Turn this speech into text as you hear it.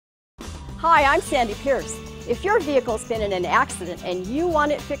Hi, I'm Sandy Pearce. If your vehicle's been in an accident and you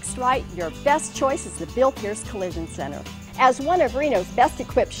want it fixed right, your best choice is the Bill Pearce Collision Center. As one of Reno's best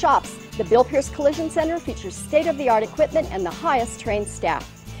equipped shops, the Bill Pearce Collision Center features state-of-the-art equipment and the highest trained staff.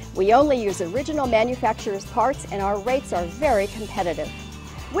 We only use original manufacturer's parts and our rates are very competitive.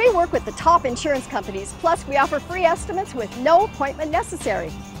 We work with the top insurance companies, plus we offer free estimates with no appointment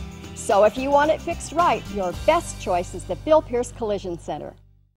necessary. So if you want it fixed right, your best choice is the Bill Pearce Collision Center.